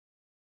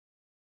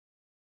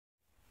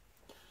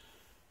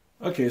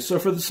Okay, so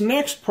for this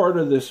next part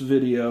of this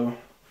video,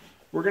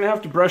 we're going to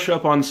have to brush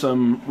up on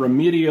some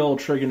remedial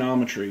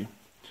trigonometry.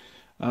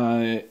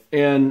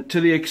 And to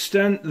the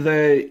extent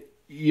that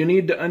you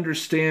need to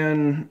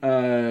understand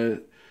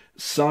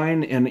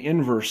sine and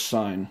inverse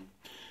sine.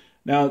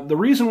 Now, the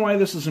reason why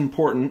this is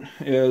important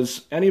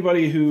is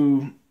anybody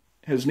who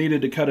has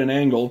needed to cut an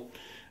angle,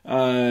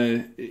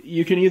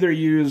 you can either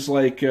use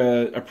like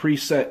a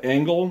preset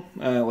angle,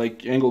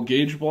 like angle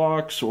gauge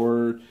blocks,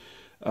 or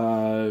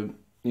a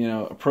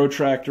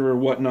protractor or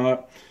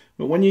whatnot.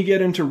 But when you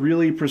get into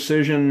really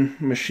precision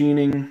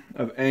machining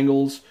of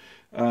angles,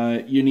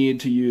 you need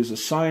to use a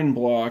sine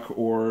block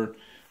or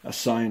a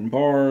sine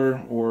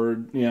bar,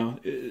 or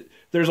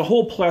there's a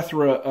whole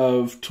plethora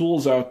of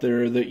tools out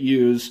there that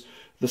use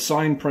the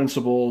sine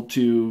principle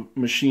to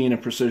machine a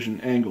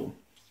precision angle.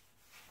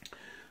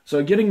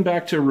 So getting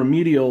back to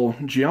remedial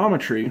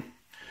geometry,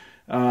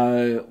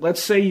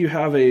 let's say you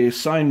have a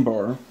sine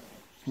bar.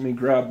 Let me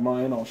grab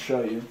mine, I'll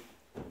show you.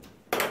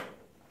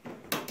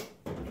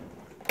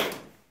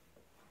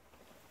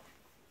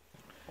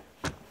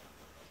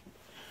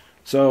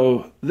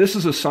 So this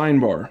is a sine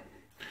bar.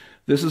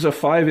 This is a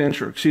 5-inch,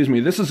 or excuse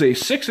me, this is a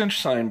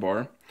 6-inch sine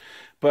bar.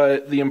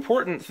 But the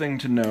important thing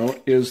to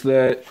note is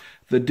that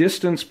the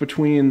distance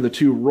between the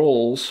two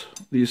rolls,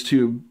 these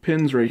two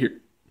pins right here,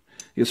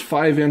 is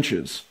 5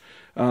 inches.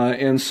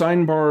 And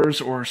sine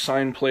bars or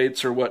sine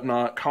plates or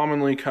whatnot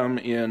commonly come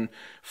in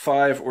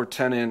 5 or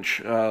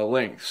 10-inch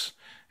lengths.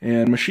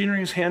 And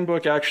Machinery's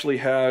Handbook actually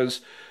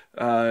has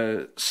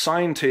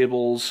sine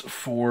tables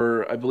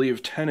for, I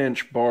believe,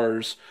 10-inch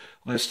bars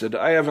listed.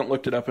 I haven't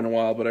looked it up in a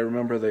while, but I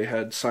remember they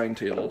had sine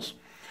tables.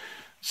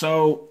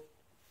 So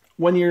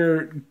when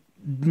you're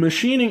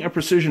machining a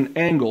precision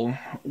angle,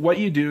 what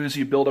you do is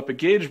you build up a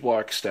gauge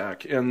block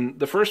stack, and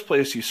the first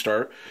place you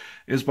start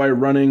is by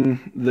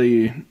running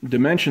the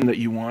dimension that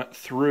you want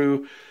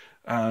through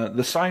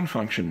the sine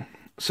function.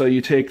 So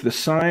you take the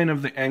sine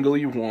of the angle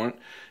you want,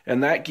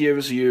 and that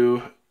gives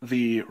you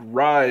the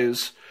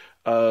rise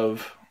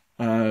of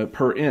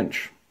per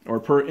inch, or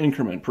per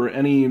increment, per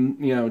any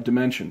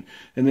dimension.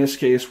 In this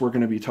case, we're going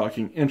to be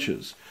talking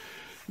inches.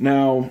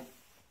 Now,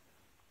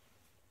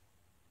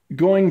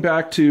 going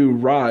back to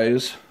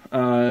rise,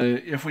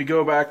 if we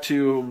go back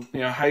to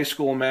high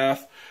school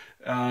math,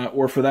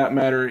 or for that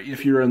matter,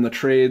 if you're in the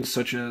trades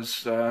such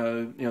as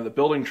the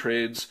building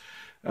trades,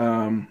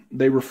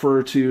 they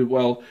refer to,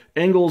 well,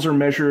 angles are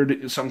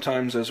measured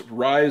sometimes as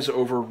rise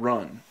over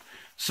run.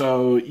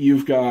 So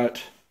you've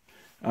got,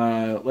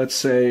 let's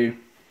say,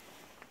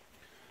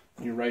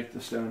 let me write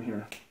this down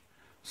here.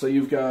 So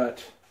you've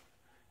got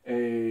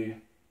a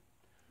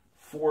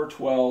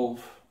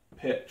 412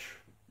 pitch.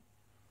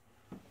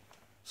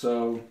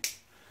 So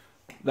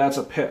that's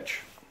a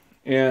pitch.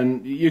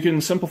 And you can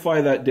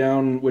simplify that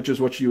down, which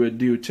is what you would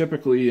do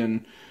typically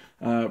in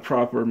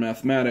proper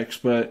mathematics.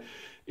 But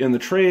in the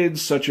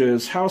trades, such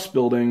as house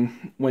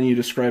building, when you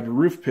describe a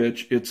roof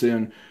pitch, it's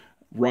in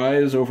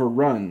rise over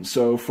run.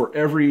 So for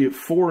every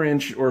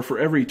 4-inch, or for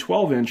every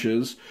 12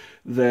 inches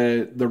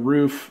that the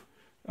roof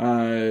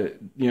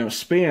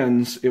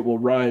spans, it will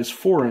rise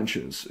 4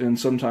 inches. And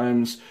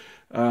sometimes,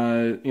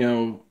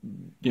 maybe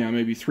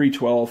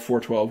 312,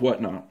 412,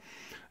 whatnot.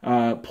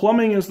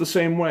 Plumbing is the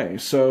same way.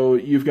 So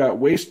you've got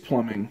waste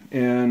plumbing,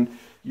 and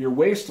your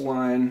waste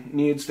line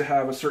needs to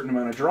have a certain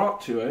amount of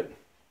drop to it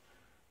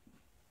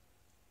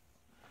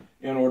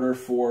in order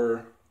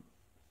for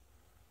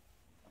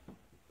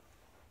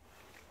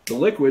the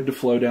liquid to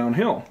flow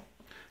downhill.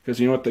 Because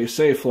you know what they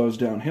say, flows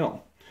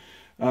downhill.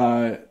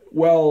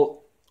 Well,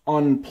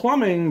 on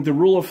plumbing, the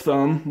rule of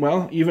thumb,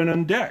 well, even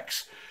on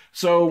decks.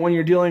 So when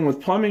you're dealing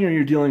with plumbing or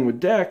you're dealing with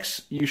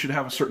decks, you should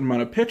have a certain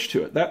amount of pitch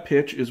to it. That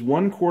pitch is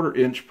 1/4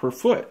 inch per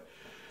foot.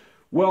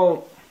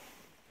 Well,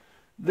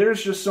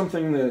 there's just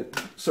something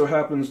that so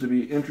happens to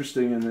be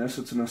interesting in this.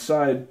 It's an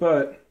aside,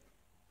 but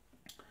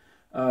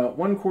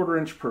 1/4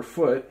 inch per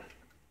foot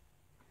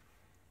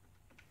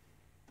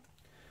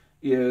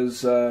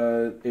is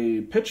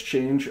a pitch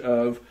change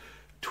of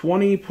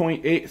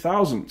 20.8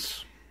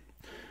 thousandths.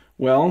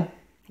 Well,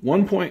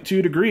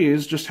 1.2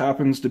 degrees just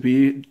happens to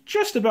be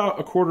just about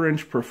 1/4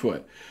 inch per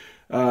foot.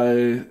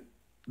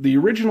 The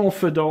original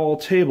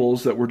Fadal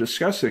tables that we're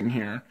discussing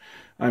here,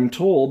 I'm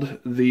told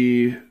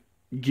the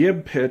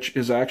gib pitch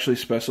is actually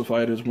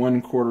specified as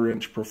 1/4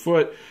 inch per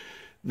foot.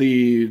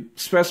 The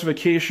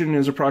specification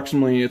is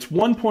approximately, it's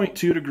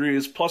 1.2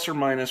 degrees plus or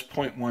minus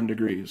 0.1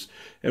 degrees.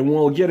 And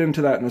we'll get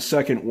into that in a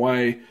second,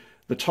 why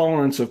the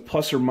tolerance of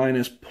plus or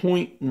minus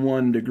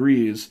 0.1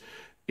 degrees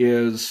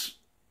is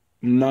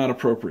not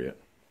appropriate.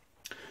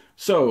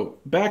 So,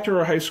 back to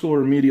our high school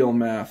remedial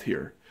math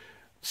here.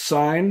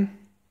 Sine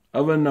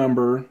of a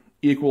number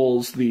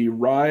equals the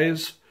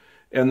rise,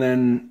 and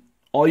then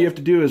all you have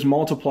to do is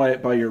multiply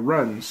it by your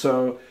run.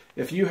 So,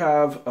 if you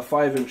have a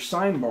 5-inch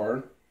sine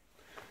bar,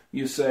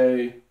 you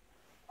say,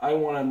 I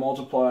want to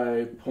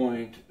multiply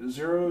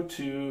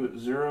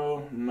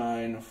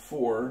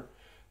 0.02094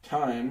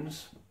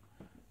 times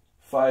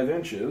 5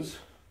 inches,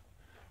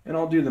 and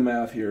I'll do the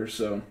math here.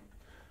 So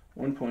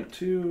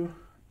 1.2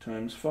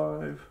 times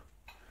 5.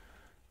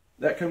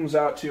 That comes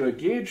out to a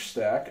gauge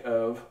stack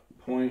of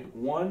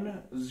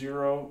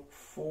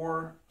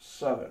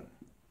 0.1047.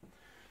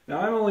 Now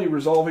I'm only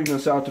resolving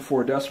this out to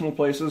 4 decimal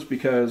places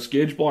because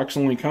gauge blocks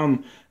only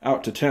come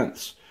out to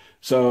tenths.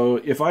 So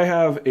if I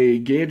have a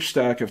gauge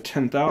stack of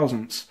 10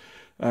 thousandths,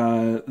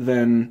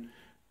 then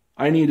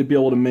I need to be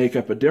able to make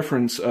up a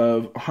difference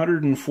of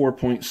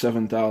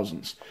 104.7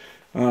 thousandths.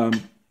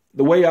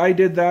 The way I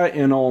did that,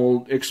 and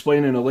I'll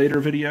explain in a later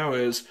video,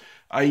 is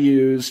I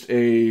used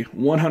a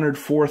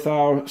 104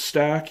 thou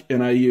stack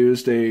and I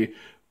used a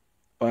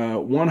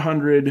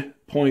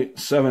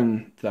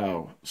 100.7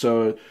 thou.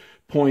 So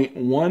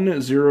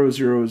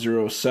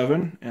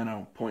 0.10007 and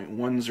a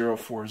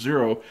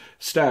 0.1040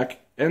 stack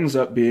ends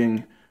up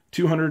being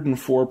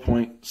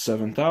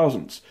 204.7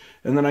 thousandths.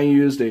 And then I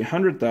used a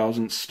 100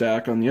 thousandths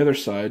stack on the other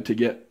side to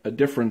get a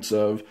difference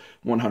of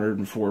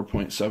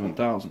 104.7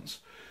 thousandths.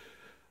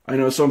 I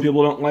know some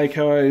people don't like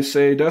how I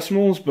say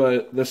decimals,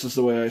 but this is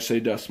the way I say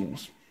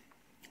decimals.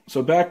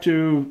 So back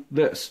to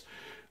this.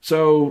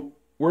 So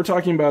we're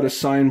talking about a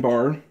sine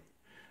bar.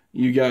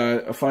 You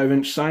got a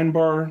 5-inch sine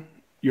bar.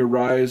 Your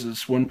rise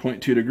is 1.2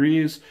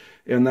 degrees,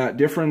 and that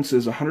difference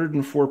is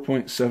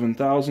 104.7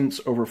 thousandths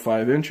over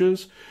 5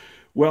 inches.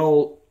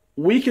 Well,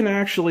 we can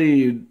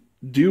actually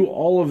do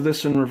all of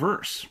this in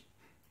reverse.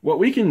 What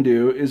we can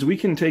do is we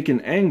can take an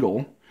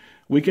angle,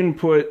 we can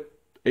put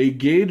a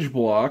gauge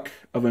block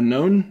of a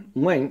known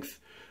length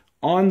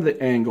on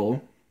the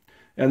angle,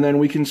 and then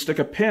we can stick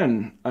a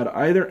pin at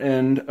either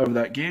end of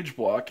that gauge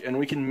block, and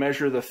we can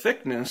measure the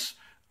thickness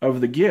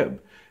of the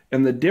gib.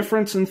 And the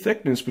difference in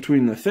thickness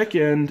between the thick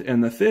end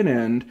and the thin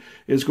end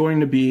is going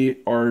to be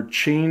our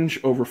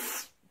change over,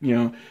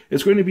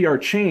 it's going to be our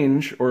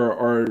change or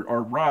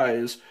our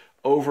rise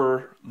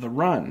over the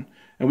run.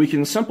 And we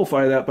can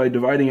simplify that by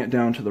dividing it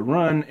down to the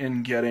run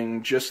and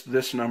getting just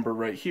this number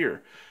right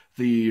here,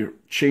 the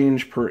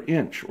change per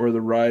inch, or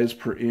the rise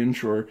per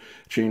inch, or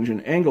change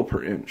in angle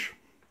per inch.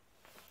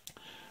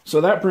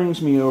 So that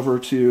brings me over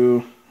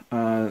to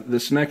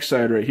this next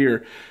side right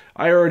here.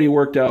 I already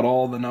worked out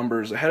all the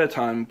numbers ahead of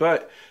time,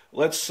 but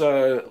let's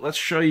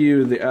show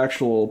you the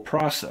actual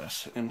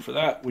process. And for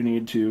that, we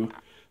need to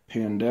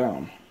pan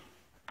down.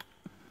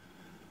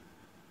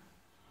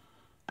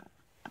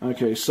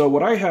 Okay, so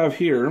what I have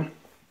here,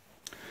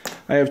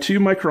 I have 2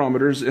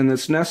 micrometers, and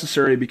it's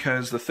necessary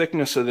because the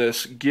thickness of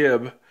this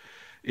gib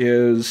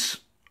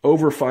is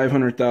over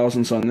 500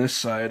 thousandths on this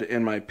side,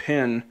 and my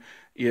pin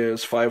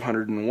is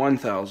 501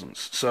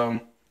 thousandths. So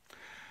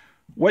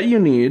what you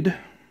need...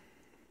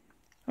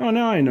 Oh,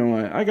 now I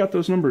know I got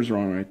those numbers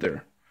wrong right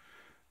there.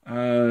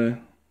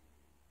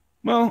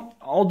 Well,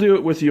 I'll do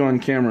it with you on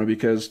camera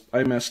because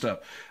I messed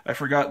up. I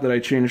forgot that I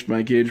changed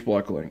my gauge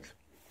block length.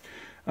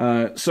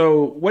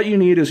 So what you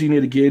need is you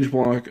need a gauge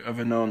block of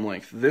a known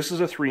length. This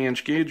is a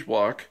 3-inch gauge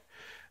block,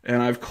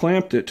 and I've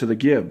clamped it to the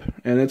gib.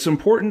 And it's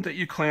important that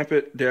you clamp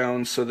it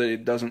down so that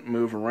it doesn't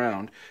move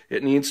around.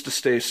 It needs to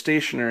stay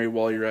stationary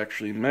while you're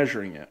actually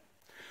measuring it.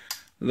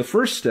 The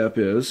first step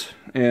is,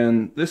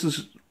 and this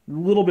is a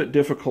little bit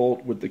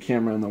difficult with the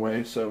camera in the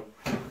way, so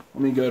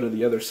let me go to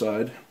the other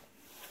side.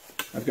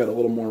 I've got a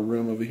little more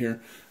room over here.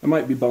 I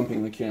might be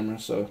bumping the camera,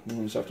 so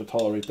you just have to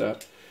tolerate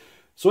that.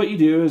 So what you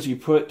do is you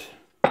put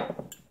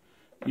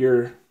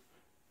you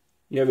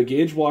have a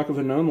gauge block of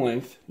a known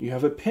length, you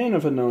have a pin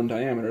of a known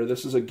diameter.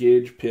 This is a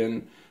gauge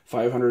pin,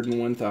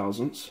 501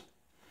 thousandths.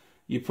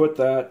 You put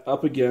that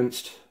up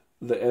against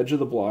the edge of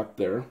the block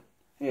there.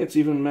 Hey, it's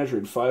even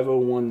measured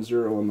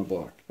 5010 on the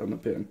block, on the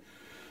pin,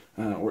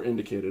 or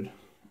indicated.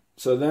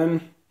 So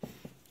then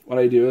what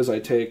I do is I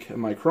take a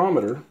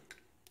micrometer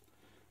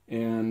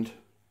and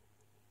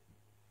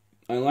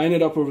I line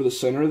it up over the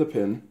center of the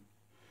pin,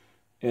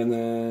 and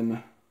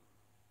then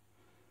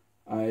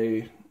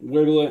I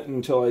wiggle it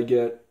until I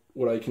get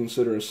what I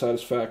consider a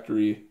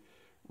satisfactory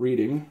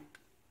reading.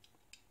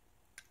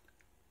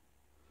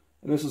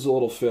 And this is a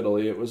little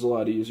fiddly. It was a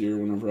lot easier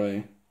whenever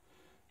I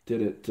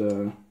did it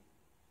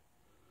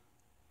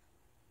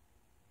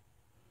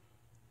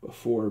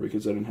before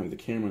because I didn't have the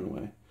camera in the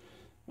way.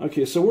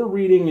 Okay, so we're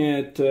reading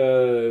at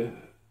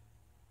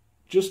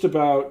just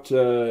about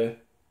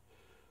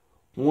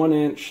 1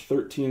 inch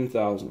 13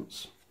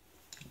 thousandths.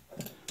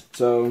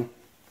 So,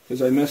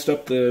 because I messed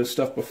up the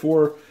stuff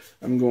before,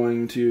 I'm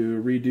going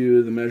to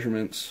redo the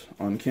measurements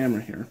on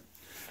camera here.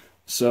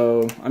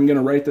 So I'm going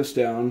to write this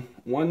down,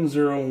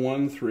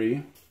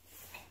 1013,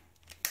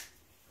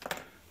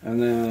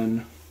 and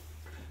then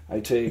I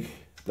take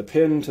the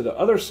pin to the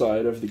other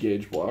side of the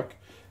gauge block.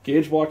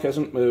 Gauge block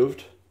hasn't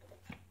moved.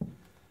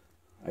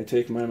 I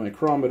take my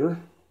micrometer,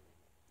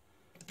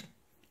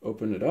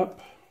 open it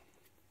up.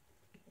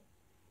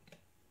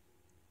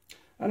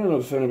 I don't know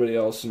if anybody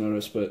else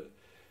noticed, but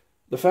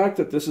the fact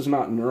that this is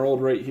not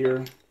knurled right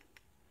here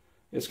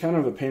is kind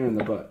of a pain in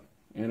the butt,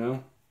 you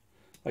know?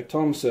 Like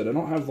Tom said, I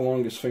don't have the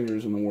longest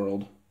fingers in the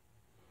world.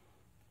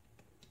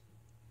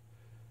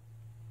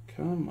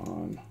 Come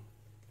on.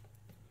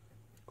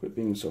 Quit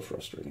being so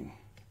frustrating.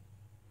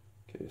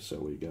 Okay, so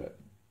we got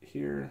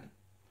here,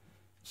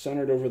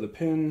 centered over the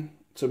pin,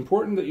 it's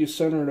important that you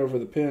center it over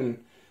the pin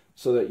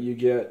so that you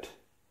get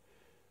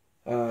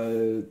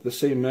the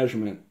same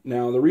measurement.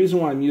 Now, the reason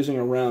why I'm using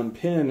a round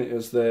pin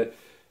is that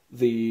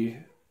the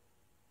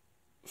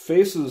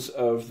faces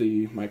of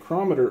the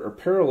micrometer are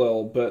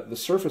parallel, but the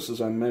surfaces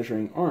I'm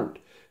measuring aren't.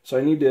 So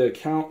I need to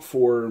account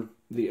for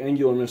the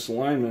angular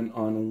misalignment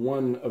on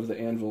one of the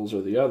anvils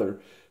or the other,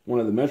 one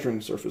of the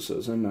measuring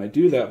surfaces, and I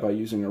do that by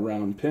using a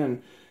round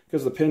pin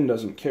because the pin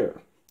doesn't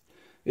care.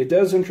 It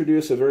does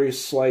introduce a very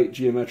slight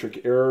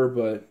geometric error,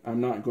 but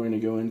I'm not going to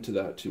go into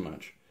that too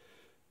much.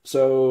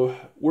 So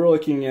we're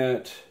looking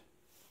at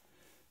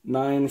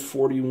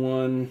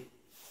 941.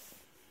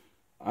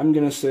 I'm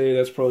going to say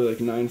that's probably like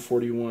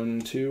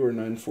 941.2 or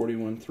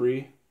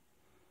 941.3.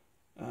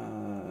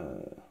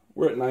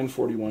 We're at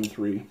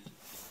 941.3.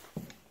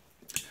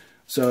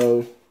 So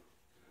let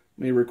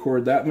me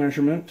record that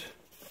measurement.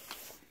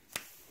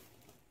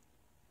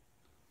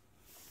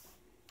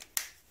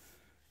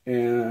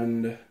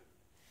 And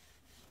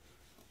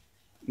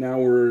now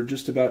we're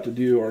just about to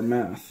do our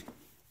math.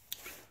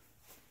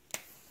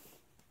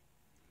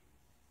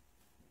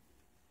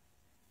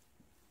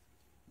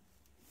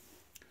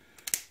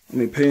 Let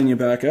me pan you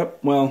back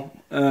up. Well,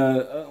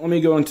 let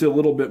me go into a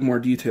little bit more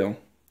detail.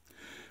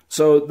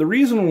 So the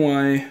reason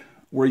why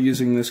we're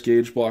using this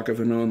gauge block of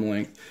a known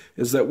length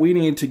is that we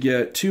need to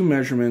get two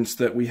measurements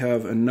that we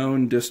have a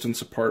known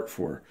distance apart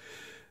for.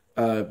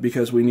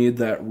 Because we need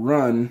that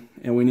run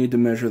and we need to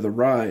measure the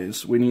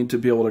rise. We need to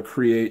be able to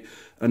create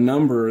a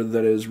number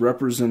that is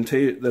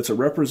that's a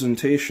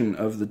representation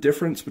of the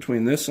difference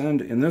between this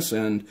end and this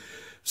end.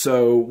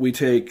 So we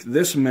take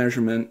this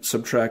measurement,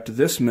 subtract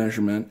this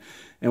measurement,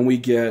 and we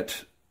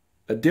get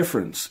a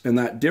difference. And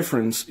that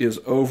difference is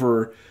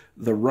over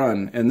the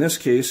run. In this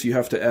case, you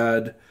have to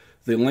add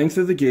the length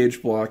of the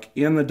gauge block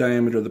and the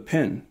diameter of the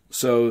pin.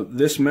 So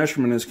this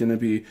measurement is going to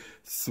be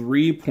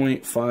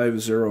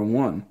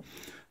 3.501.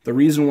 The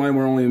reason why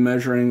we're only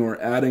measuring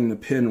or adding the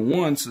pin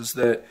once is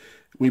that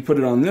we put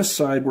it on this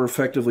side, we're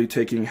effectively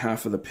taking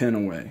half of the pin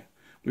away.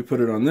 We put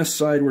it on this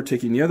side, we're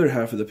taking the other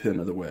half of the pin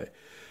away.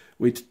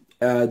 We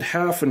add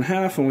half and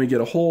half and we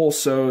get a whole,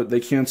 so they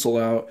cancel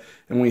out,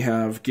 and we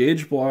have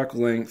gauge block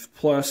length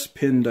plus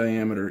pin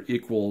diameter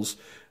equals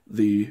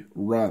the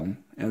run.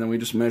 And then we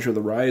just measure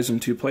the rise in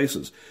two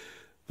places.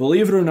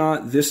 Believe it or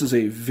not, this is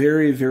a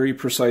very, very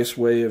precise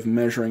way of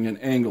measuring an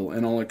angle,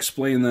 and I'll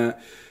explain that.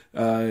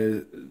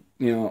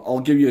 I'll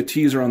give you a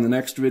teaser on the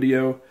next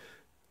video.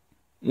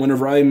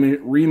 Whenever I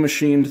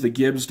remachined the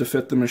Gibbs to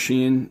fit the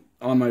machine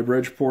on my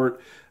Bridgeport,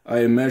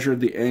 I measured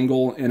the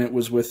angle and it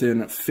was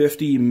within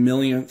 50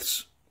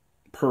 millionths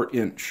per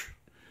inch.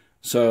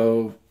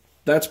 So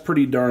that's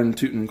pretty darn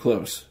tootin'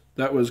 close.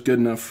 That was good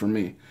enough for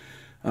me.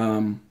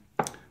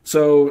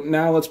 So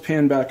now let's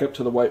pan back up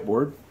to the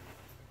whiteboard.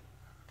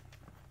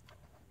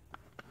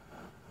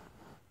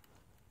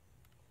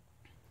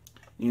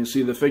 You can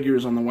see the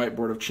figures on the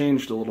whiteboard have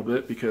changed a little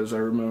bit because I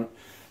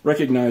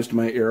recognized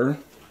my error.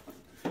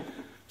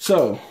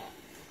 So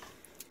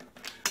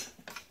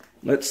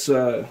let's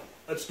go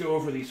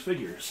over these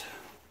figures.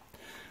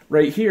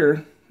 Right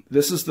here,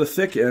 this is the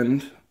thick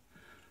end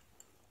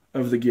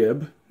of the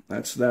gib.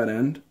 That's that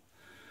end.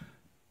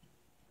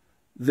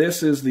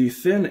 This is the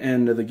thin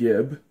end of the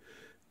gib,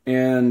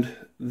 and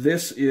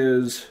this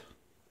is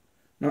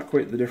not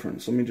quite the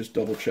difference. Let me just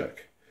double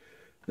check.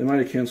 They might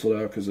have canceled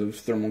out because of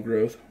thermal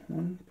growth.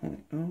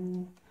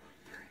 1.0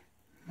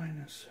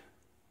 minus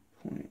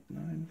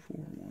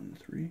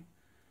 0.9413.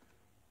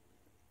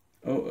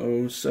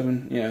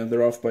 007. Yeah,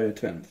 they're off by a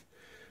tenth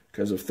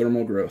because of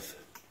thermal growth.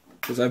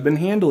 Because I've been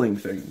handling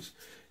things.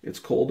 It's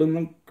cold in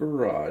the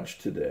garage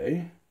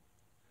today.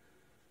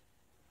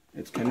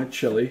 It's kind of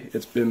chilly.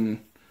 It's been,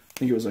 I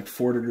think it was like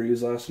 4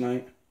 degrees last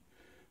night.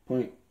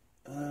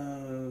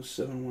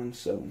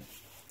 0.717.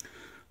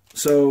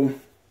 So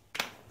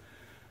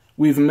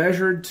we've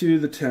measured to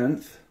the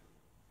 10th.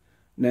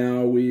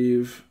 Now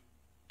we've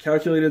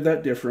calculated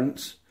that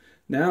difference.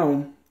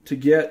 Now, to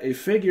get a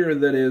figure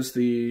that is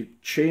the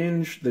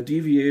change, the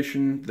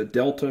deviation, the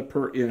delta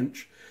per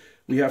inch,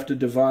 we have to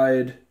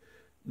divide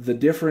the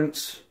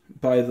difference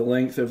by the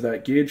length of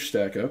that gauge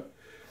stack up.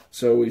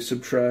 So we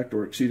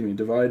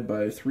divide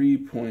by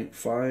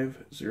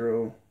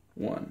 3.501.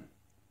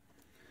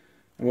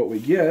 And what we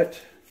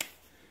get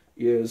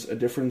is a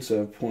difference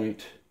of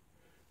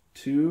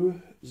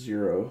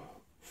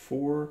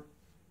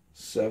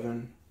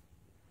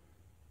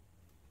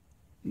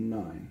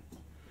 0.20479.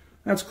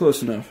 That's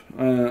close enough.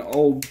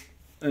 I'll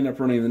end up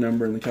running the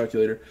number in the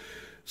calculator.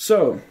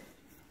 So,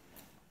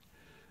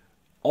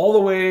 all the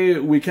way,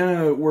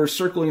 we're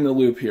circling the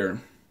loop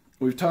here.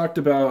 We've talked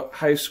about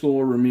high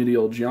school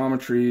remedial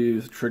geometry,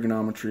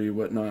 trigonometry,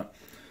 whatnot,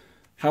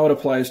 how it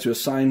applies to a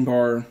sine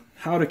bar,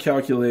 how to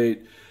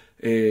calculate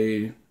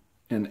an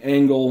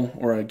angle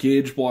or a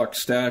gauge block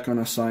stack on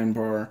a sine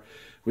bar.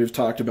 We've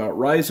talked about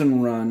rise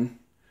and run.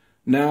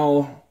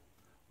 Now,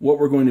 what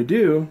we're going to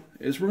do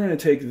is we're going to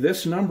take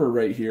this number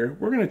right here,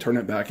 we're going to turn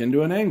it back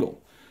into an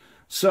angle.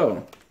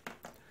 So,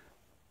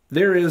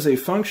 there is a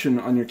function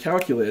on your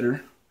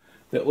calculator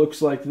that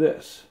looks like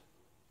this.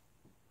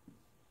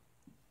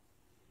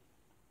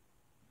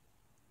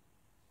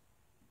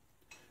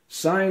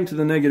 sine to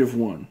the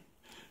 -1.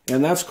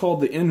 And that's called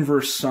the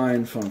inverse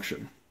sine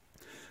function.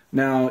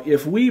 Now,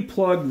 if we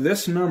plug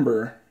this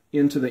number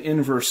into the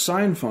inverse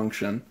sine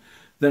function,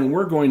 then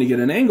we're going to get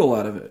an angle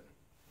out of it,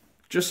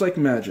 just like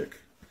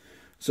magic.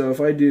 So if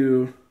I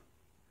do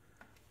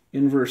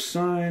inverse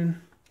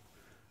sine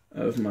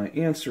of my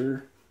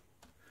answer,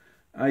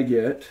 I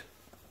get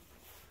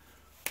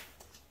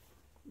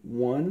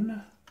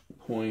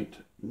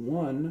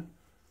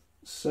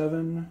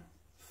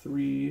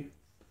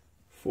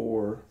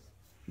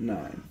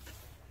 1.17349.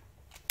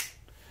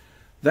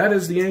 That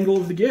is the angle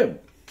of the gib.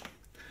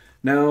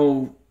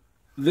 Now,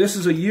 this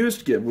is a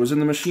used gib. It was in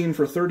the machine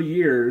for 30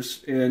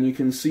 years, and you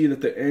can see that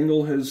the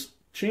angle has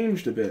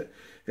changed a bit.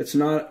 It's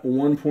not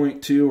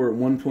 1.2 or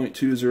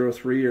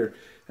 1.203 or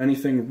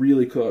anything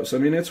really close. I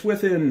mean, it's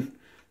within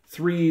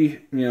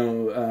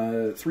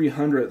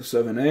 3/100ths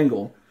of an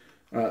angle,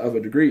 of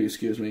a degree,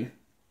 excuse me.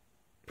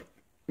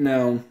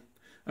 Now,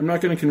 I'm not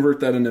going to convert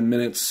that into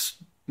minutes,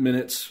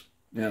 let's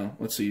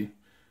see,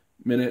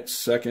 minutes,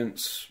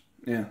 seconds,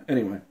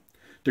 anyway.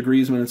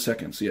 Degrees, minutes,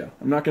 seconds,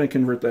 I'm not going to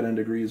convert that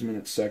into degrees,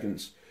 minutes,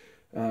 seconds.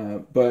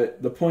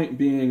 But the point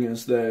being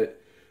is that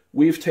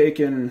we've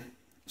taken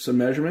some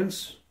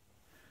measurements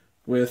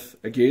with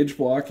a gauge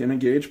block and a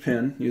gauge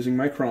pin using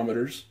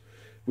micrometers.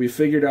 We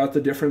figured out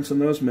the difference in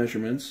those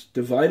measurements,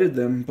 divided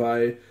them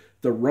by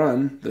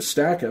the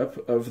stack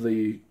up of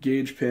the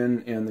gauge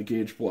pin and the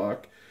gauge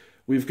block.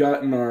 We've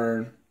gotten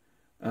our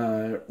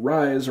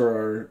rise, or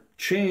our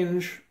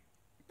change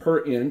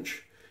per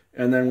inch,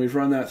 and then we've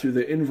run that through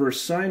the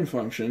inverse sine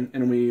function,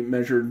 and we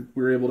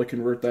were able to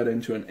convert that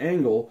into an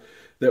angle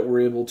that we're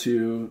able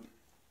to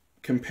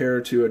compare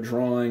to a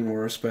drawing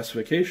or a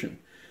specification.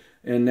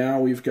 And now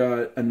we've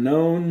got a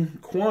known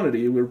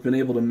quantity, we've been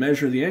able to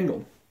measure the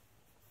angle.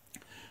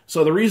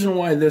 So the reason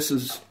why this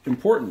is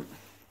important,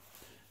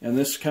 and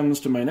this comes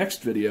to my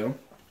next video,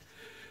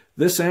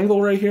 this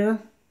angle right here,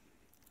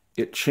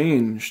 it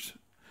changed.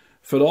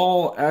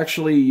 Fadal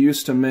actually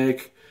used to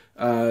make,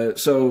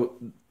 so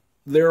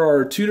there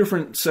are two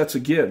different sets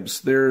of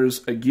gibs.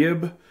 There's a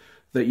gib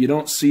that you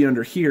don't see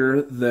under here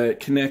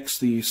that connects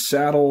the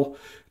saddle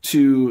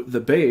to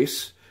the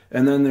base,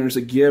 and then there's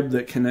a gib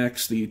that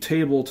connects the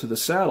table to the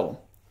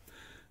saddle.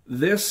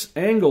 This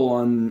angle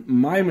on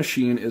my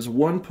machine is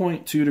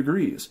 1.2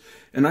 degrees,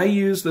 and I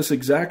use this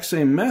exact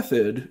same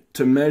method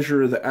to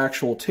measure the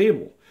actual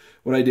table.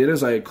 What I did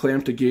is I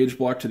clamped a gauge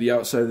block to the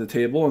outside of the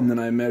table, and then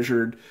I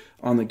measured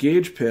on the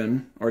gauge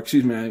pin, or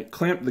excuse me, I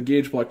clamped the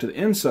gauge block to the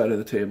inside of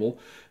the table.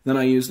 Then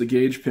I used the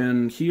gauge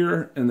pin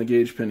here and the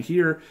gauge pin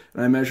here,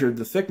 and I measured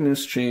the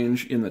thickness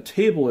change in the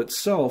table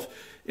itself,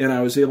 and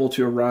I was able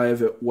to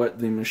arrive at what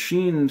the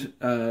machined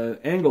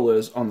angle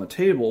is on the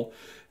table,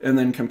 and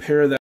then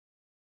compare that.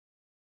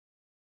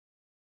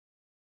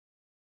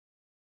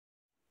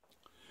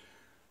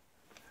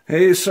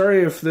 Hey,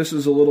 sorry if this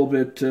is a little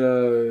bit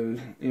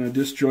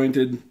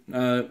disjointed.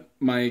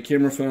 My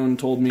camera phone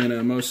told me in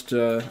a most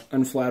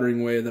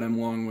unflattering way that I'm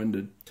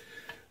long-winded.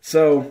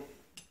 So,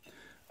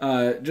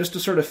 just to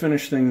sort of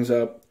finish things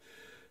up,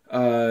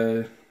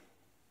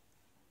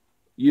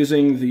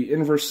 using the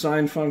inverse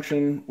sine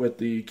function with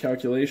the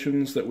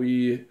calculations that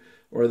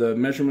or the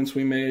measurements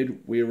we made,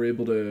 we were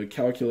able to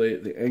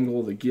calculate the angle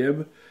of the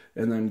gib,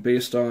 and then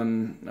based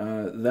on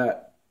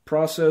that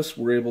process,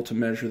 we're able to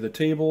measure the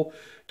table,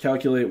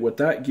 calculate what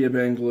that gib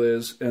angle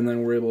is, and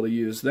then we're able to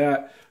use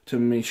that to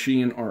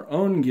machine our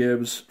own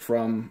gibs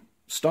from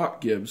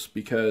stock gibs,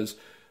 because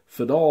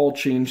Fadal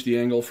changed the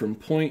angle from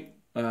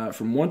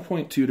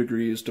 1.2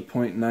 degrees to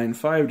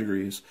 0.95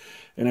 degrees.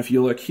 And if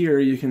you look here,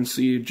 you can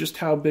see just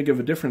how big of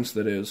a difference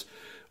that is.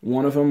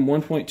 One of them,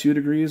 1.2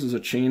 degrees, is a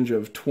change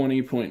of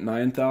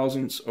 20.9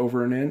 thousandths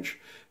over an inch,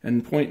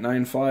 and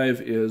 0.95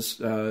 is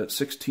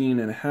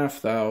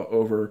 16.5 thou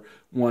over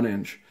 1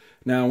 inch.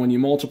 Now, when you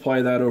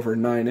multiply that over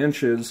 9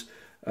 inches,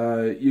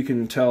 you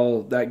can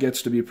tell that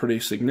gets to be pretty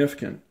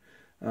significant.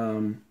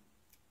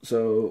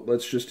 So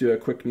let's just do a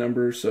quick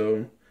number.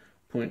 So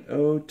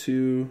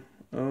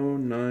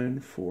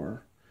 0.02094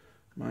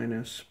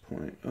 minus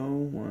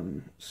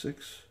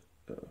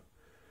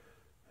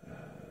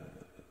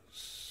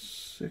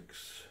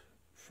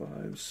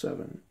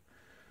 0.016657.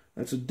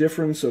 That's a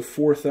difference of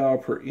 4 thou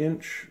per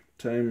inch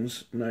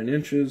times 9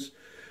 inches.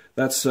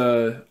 That's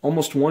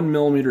almost 1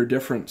 millimeter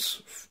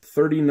difference,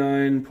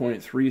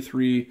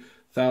 39.33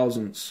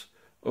 thousandths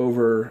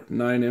over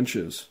 9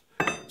 inches.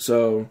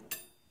 So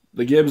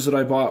the gibs that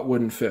I bought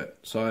wouldn't fit,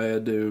 so I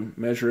had to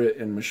measure it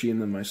and machine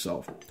them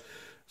myself.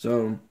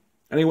 So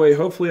anyway,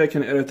 hopefully I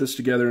can edit this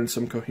together in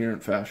some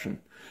coherent fashion.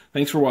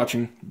 Thanks for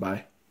watching.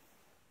 Bye.